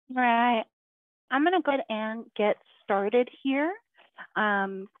All right, I'm going to go ahead and get started here.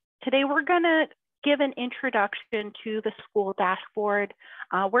 Today we're going to give an introduction to the school dashboard.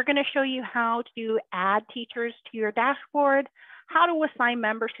 We're going to show you how to add teachers to your dashboard, how to assign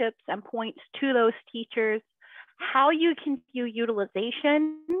memberships and points to those teachers, how you can view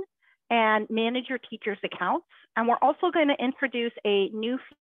utilization and manage your teachers' accounts. And we're also going to introduce a new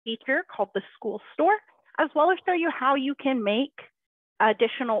feature called the School Store, as well as show you how you can make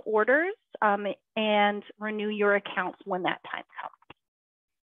additional orders and renew your accounts when that time comes.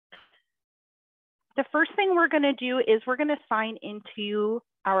 The first thing we're going to do is we're going to sign into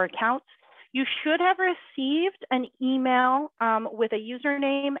our accounts. You should have received an email with a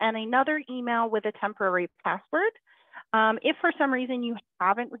username and another email with a temporary password. If for some reason you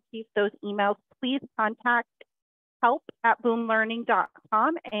haven't received those emails, please contact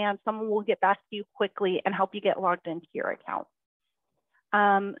help@boomlearning.com and someone will get back to you quickly and help you get logged into your account.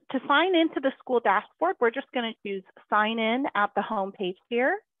 To sign into the school dashboard, we're just going to choose sign in at the home page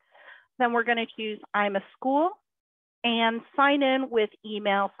here. Then we're going to choose I'm a school and sign in with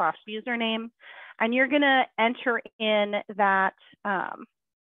email/username. And you're going to enter in that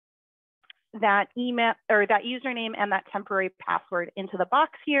email or that username and that temporary password into the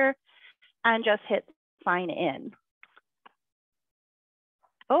box here and just hit sign in.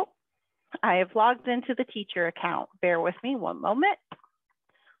 Oh, I have logged into the teacher account. Bear with me one moment.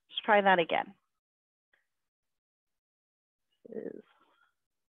 Let's try that again.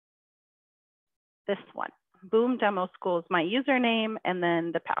 This one, Boom Demo School is my username and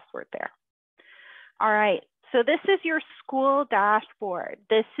then the password there. All right, so this is your school dashboard.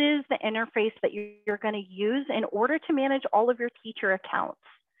 This is the interface that you're going to use in order to manage all of your teacher accounts.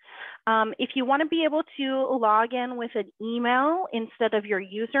 If you want to be able to log in with an email instead of your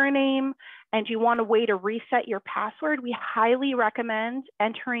username and you want a way to reset your password, we highly recommend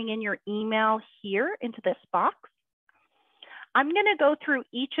entering in your email here into this box. I'm going to go through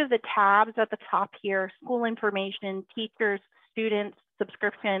each of the tabs at the top here: school information, teachers, students,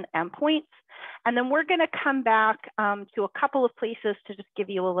 subscription, and points. And then we're going to come back to a couple of places to just give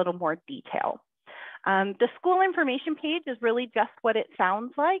you a little more detail. The school information page is really just what it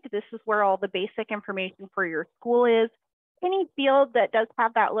sounds like. This is where all the basic information for your school is. Any field that does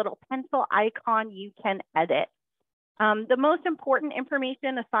have that little pencil icon, you can edit. The most important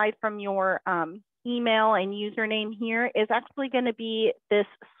information aside from your email and username here is actually going to be this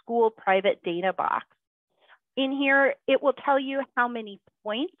school private data box. In here, it will tell you how many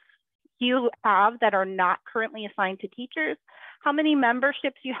points you have that are not currently assigned to teachers, how many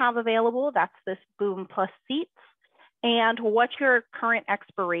memberships you have available, that's this Boom Plus seats, and what your current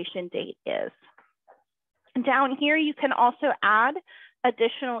expiration date is. Down here, you can also add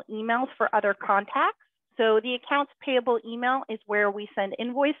additional emails for other contacts. So the accounts payable email is where we send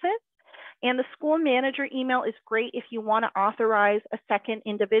invoices. And the school manager email is great if you want to authorize a second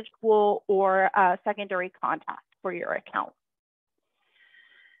individual or a secondary contact for your account.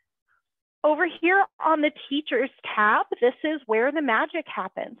 Over here on the teachers tab, this is where the magic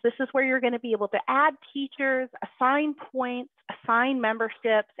happens. This is where you're going to be able to add teachers, assign points, assign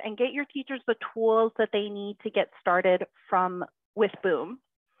memberships, and get your teachers the tools that they need to get started with Boom.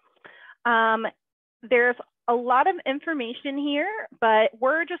 There's a lot of information here, but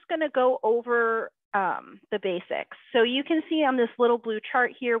we're just going to go over the basics. So you can see on this little blue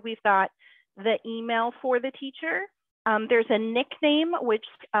chart here, we've got the email for the teacher. There's a nickname, which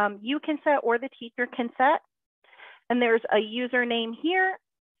you can set or the teacher can set. And there's a username here.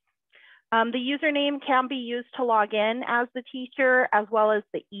 The username can be used to log in as the teacher, as well as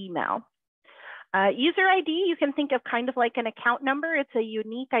the email. User ID, you can think of kind of like an account number. It's a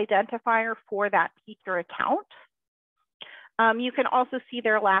unique identifier for that teacher account. You can also see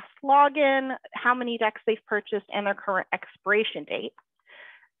their last login, how many decks they've purchased, and their current expiration date.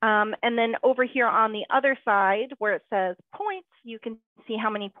 And then over here on the other side where it says points, you can see how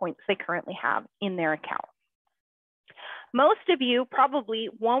many points they currently have in their account. Most of you probably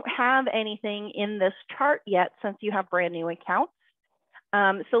won't have anything in this chart yet since you have brand new accounts.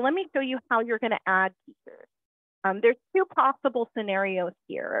 So let me show you how you're going to add teachers. There's two possible scenarios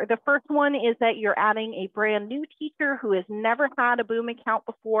here. The first one is that you're adding a brand new teacher who has never had a Boom account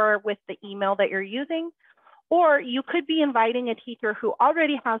before with the email that you're using, or you could be inviting a teacher who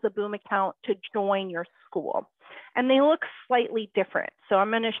already has a Boom account to join your school. And they look slightly different. So I'm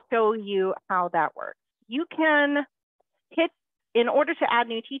going to show you how that works. You can hit, in order to add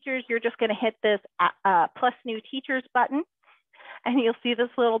new teachers, you're just going to hit this plus new teachers button, and you'll see this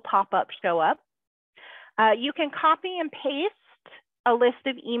little pop-up show up. You can copy and paste a list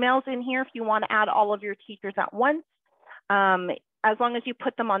of emails in here if you want to add all of your teachers at once. as long as you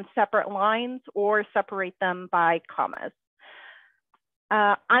put them on separate lines or separate them by commas.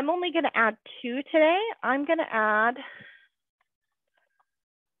 I'm only going to add 2 today. I'm going to add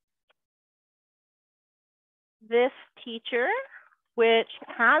this teacher, which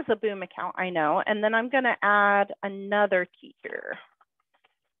has a Boom account, I know, and then I'm going to add another teacher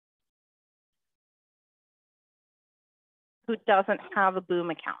who doesn't have a Boom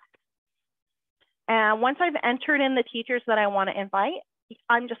account. And once I've entered in the teachers that I want to invite,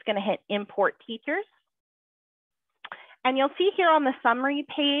 I'm just going to hit import teachers. And you'll see here on the summary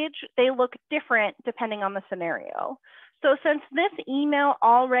page, they look different depending on the scenario. So since this email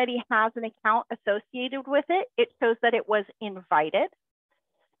already has an account associated with it, it shows that it was invited.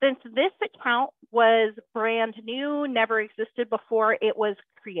 Since this account was brand new, never existed before, it was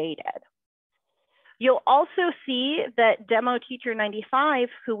created. You'll also see that Demo Teacher 95,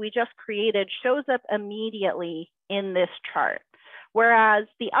 who we just created, shows up immediately in this chart, whereas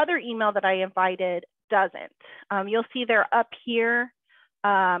the other email that I invited doesn't. You'll see they're up here,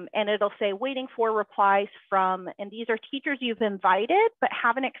 and it'll say waiting for replies from, and these are teachers you've invited but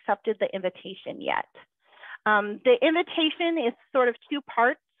haven't accepted the invitation yet. The invitation is sort of 2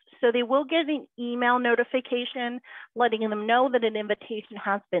 parts. So they will get an email notification letting them know that an invitation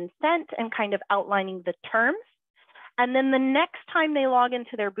has been sent and kind of outlining the terms. And then the next time they log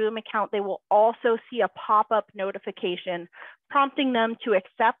into their Boom account, they will also see a pop-up notification prompting them to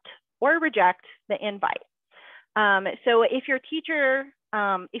accept or reject the invite. So if your teacher,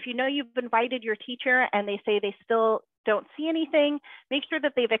 if you know you've invited your teacher and they say they still don't see anything, make sure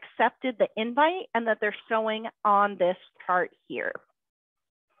that they've accepted the invite and that they're showing on this chart here.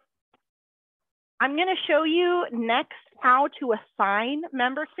 I'm going to show you next how to assign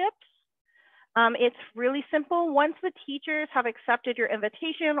memberships. It's really simple. Once the teachers have accepted your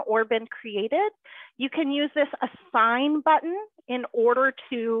invitation or been created, you can use this assign button in order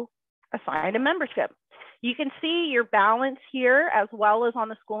to assign a membership. You can see your balance here as well as on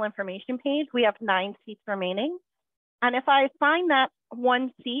the school information page. We have 9 seats remaining. And if I assign that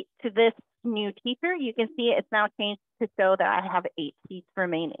 1 seat to this new teacher, you can see it's now changed to show that I have 8 seats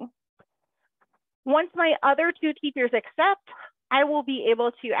remaining. Once my other 2 teachers accept, I will be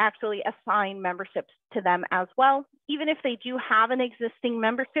able to actually assign memberships to them as well. Even if they do have an existing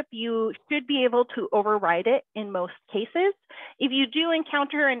membership, you should be able to override it in most cases. If you do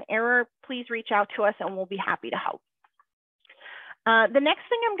encounter an error, please reach out to us and we'll be happy to help. The next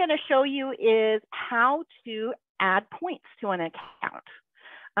thing I'm going to show you is how to add points to an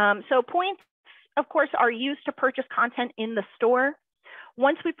account. So points, of course, are used to purchase content in the store.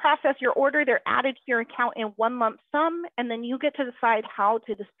 Once we process your order, they're added to your account in one lump sum, and then you get to decide how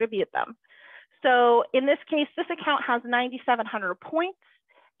to distribute them. So in this case, this account has 9,700 points,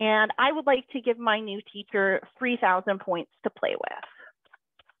 and I would like to give my new teacher 3,000 points to play with.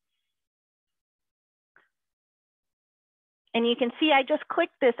 And you can see I just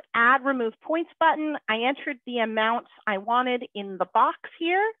clicked this add remove points button. I entered the amount I wanted in the box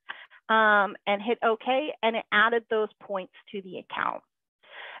here and hit OK, and it added those points to the account.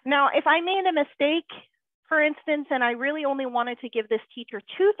 Now, if I made a mistake, for instance, and I really only wanted to give this teacher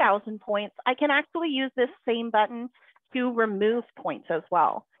 2,000 points, I can actually use this same button to remove points as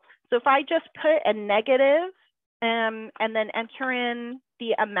well. So if I just put a negative and then enter in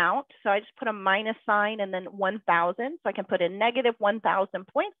the amount, so I just put a minus sign and then 1,000, so I can put in negative 1,000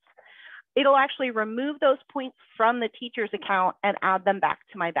 points, it'll actually remove those points from the teacher's account and add them back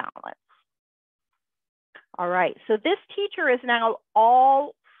to my balance. All right, so this teacher is now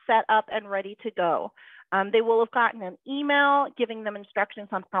all set up and ready to go. They will have gotten an email giving them instructions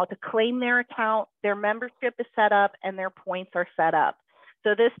on how to claim their account, their membership is set up, and their points are set up.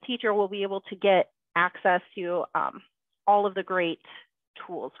 So this teacher will be able to get access to all of the great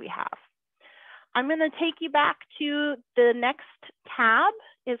tools we have. I'm going to take you back to the next tab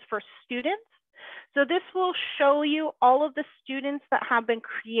is for students. So this will show you all of the students that have been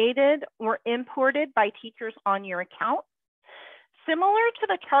created or imported by teachers on your account. Similar to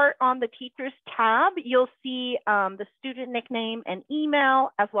the chart on the teachers tab, you'll see the student nickname and email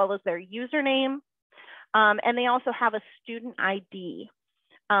as well as their username. And they also have a student ID,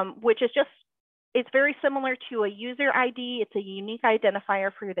 which is just, it's very similar to a user ID. It's a unique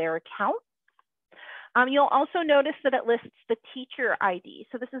identifier for their account. You'll also notice that it lists the teacher ID.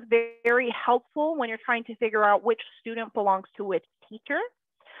 So this is very helpful when you're trying to figure out which student belongs to which teacher.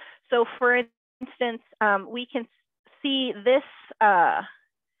 So for instance, we can see this,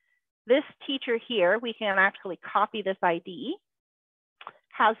 this teacher here, we can actually copy this ID,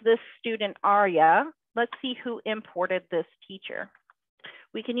 has this student Arya. Let's see who imported this teacher.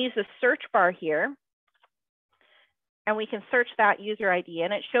 We can use the search bar here and we can search that user ID,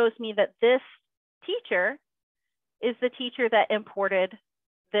 and it shows me that this teacher is the teacher that imported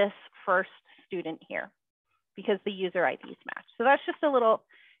this first student here because the user IDs match. So that's just a little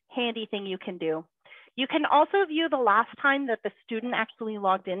handy thing you can do. You can also view the last time that the student actually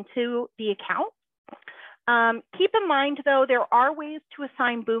logged into the account. Keep in mind, though, there are ways to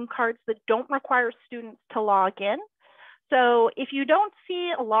assign Boom cards that don't require students to log in. So if you don't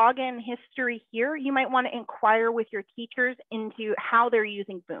see a login history here, you might want to inquire with your teachers into how they're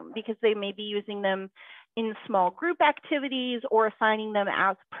using Boom, because they may be using them in small group activities or assigning them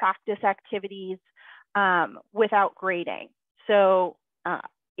as practice activities without grading. So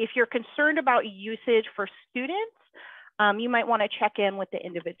if you're concerned about usage for students, you might want to check in with the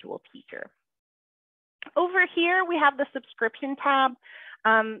individual teacher. Over here, we have the subscription tab.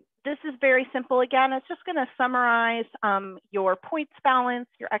 This is very simple. Again, it's just going to summarize your points balance,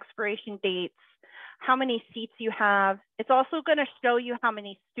 your expiration dates, how many seats you have. It's also going to show you how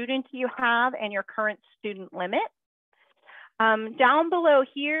many students you have and your current student limit. Down below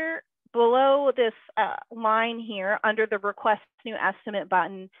here, below this line here, under the Request New Estimate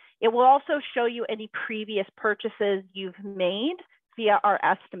button, it will also show you any previous purchases you've made via our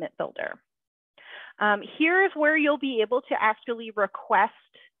estimate builder. Here's where you'll be able to actually request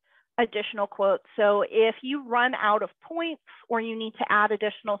additional quotes. So if you run out of points or you need to add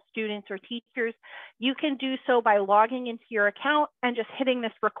additional students or teachers, you can do so by logging into your account and just hitting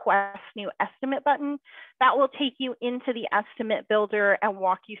this Request New Estimate button. That will take you into the estimate builder and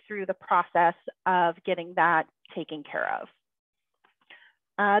walk you through the process of getting that taken care of.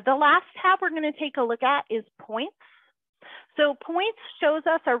 The last tab we're going to take a look at is points. So points shows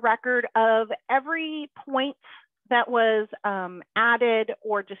us a record of every point that was added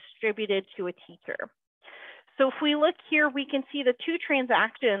or distributed to a teacher. So if we look here, we can see the 2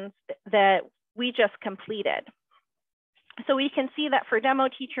 transactions that we just completed. So we can see that for Demo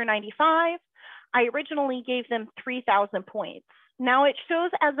Teacher 95, I originally gave them 3,000 points. Now it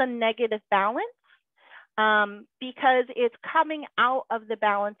shows as a negative balance because it's coming out of the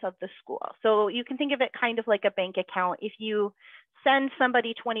balance of the school. So you can think of it kind of like a bank account. If you send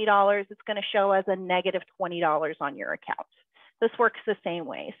somebody $20, it's going to show as a negative $20 on your account. This works the same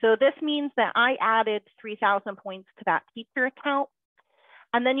way. So this means that I added 3,000 points to that teacher account.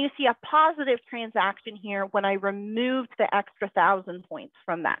 And then you see a positive transaction here when I removed the extra 1,000 points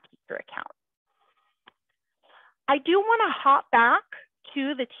from that teacher account. I do want to hop back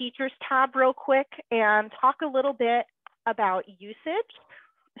to the Teachers tab real quick and talk a little bit about usage.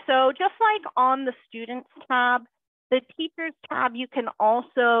 So just like on the Students tab, the Teachers tab, you can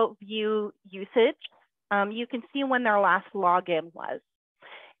also view usage. You can see when their last login was.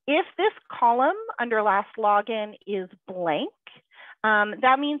 If this column under last login is blank,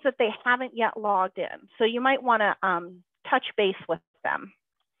 that means that they haven't yet logged in. So you might want to touch base with them.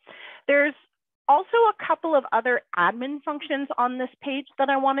 There's also a couple of other admin functions on this page that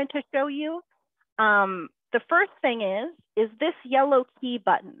I wanted to show you. The first thing is this yellow key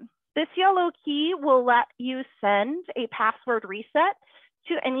button. This yellow key will let you send a password reset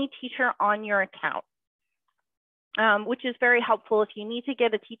to any teacher on your account, which is very helpful if you need to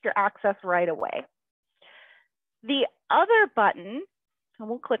get a teacher access right away. The other button, and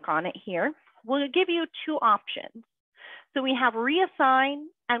we'll click on it here, will give you 2 options. So we have reassign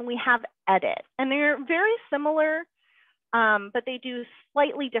and we have edit, and they're very similar, but they do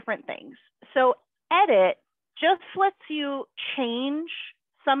slightly different things. So edit just lets you change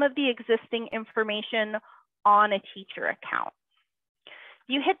some of the existing information on a teacher account.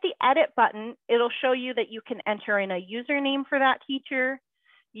 You hit the edit button, it'll show you that you can enter in a username for that teacher,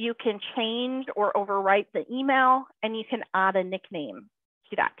 you can change or overwrite the email, and you can add a nickname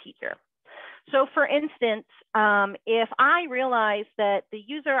to that teacher. So for instance, if I realize that the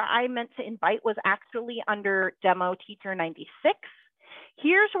user I meant to invite was actually under Demo Teacher 96,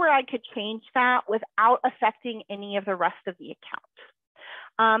 here's where I could change that without affecting any of the rest of the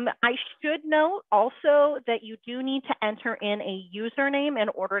account. I should note also that you do need to enter in a username in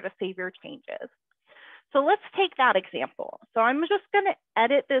order to save your changes. So let's take that example. So I'm just going to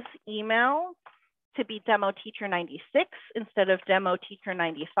edit this email to be Demo Teacher 96 instead of Demo Teacher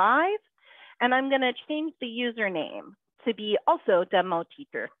 95. And I'm going to change the username to be also Demo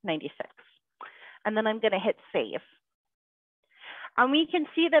Teacher 96. And then I'm going to hit save. And we can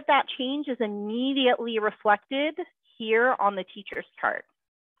see that that change is immediately reflected here on the teacher's chart.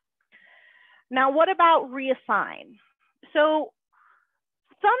 Now, what about reassign? So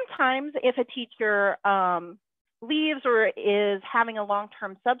sometimes if a teacher leaves or is having a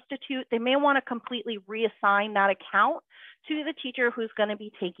long-term substitute, they may want to completely reassign that account to the teacher who's going to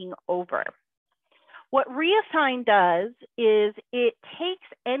be taking over. What reassign does is it takes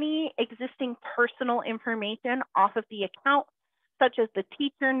any existing personal information off of the account, such as the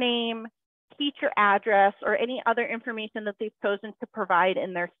teacher name, teacher address, or any other information that they've chosen to provide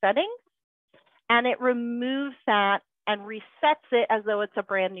in their settings, and it removes that and resets it as though it's a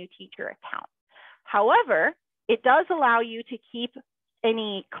brand new teacher account. However, it does allow you to keep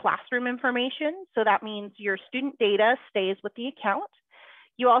any classroom information. So that means your student data stays with the account.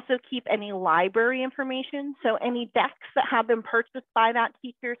 You also keep any library information. So any decks that have been purchased by that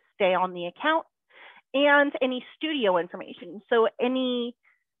teacher stay on the account, and any studio information. So any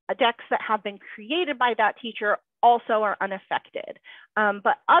decks that have been created by that teacher also are unaffected.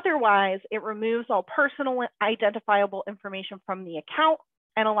 But otherwise, it removes all personal identifiable information from the account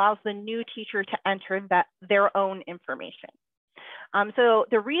and allows the new teacher to enter their own information. So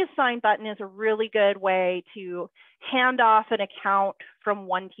the reassign button is a really good way to hand off an account from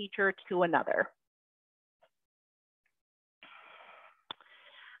one teacher to another.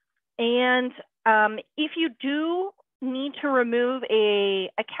 And if you do need to remove an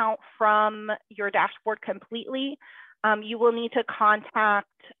account from your dashboard completely, you will need to contact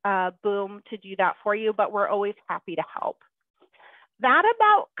Boom to do that for you, but we're always happy to help. That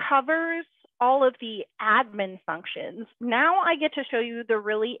about covers all of the admin functions. Now I get to show you the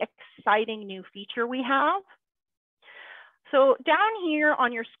really exciting new feature we have. So down here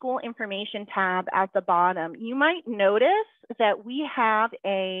on your school information tab at the bottom, you might notice that we have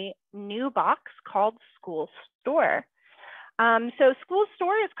a new box called School Store. So School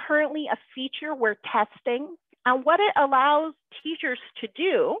Store is currently a feature we're testing, and what it allows teachers to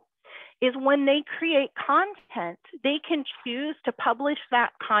do is when they create content, they can choose to publish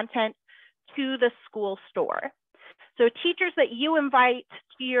that content to the School Store. So teachers that you invite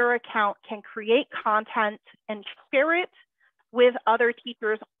to your account can create content and share it with other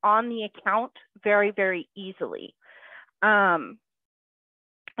teachers on the account very, very easily.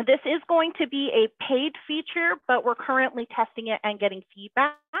 This is going to be a paid feature, but we're currently testing it and getting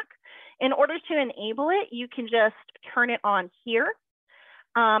feedback. In order to enable it, you can just turn it on here.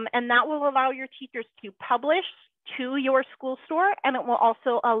 And that will allow your teachers to publish to your School Store, and it will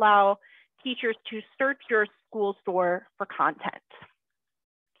also allow teachers to search your School Store for content.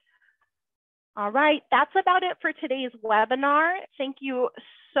 All right, that's about it for today's webinar. Thank you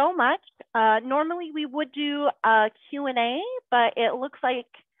so much. Normally we would do a Q&A, but it looks like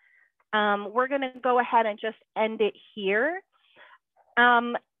we're gonna go ahead and just end it here.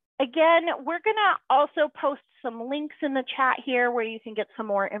 Again, we're gonna also post some links in the chat here where you can get some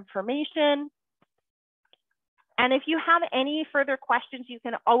more information. And if you have any further questions, you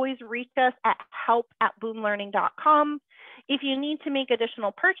can always reach us at help@boomlearning.com. If you need to make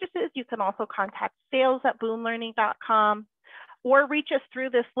additional purchases, you can also contact sales@boomlearning.com or reach us through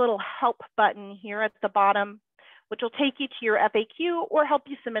this little help button here at the bottom, which will take you to your FAQ or help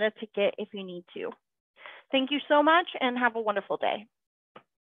you submit a ticket if you need to. Thank you so much and have a wonderful day.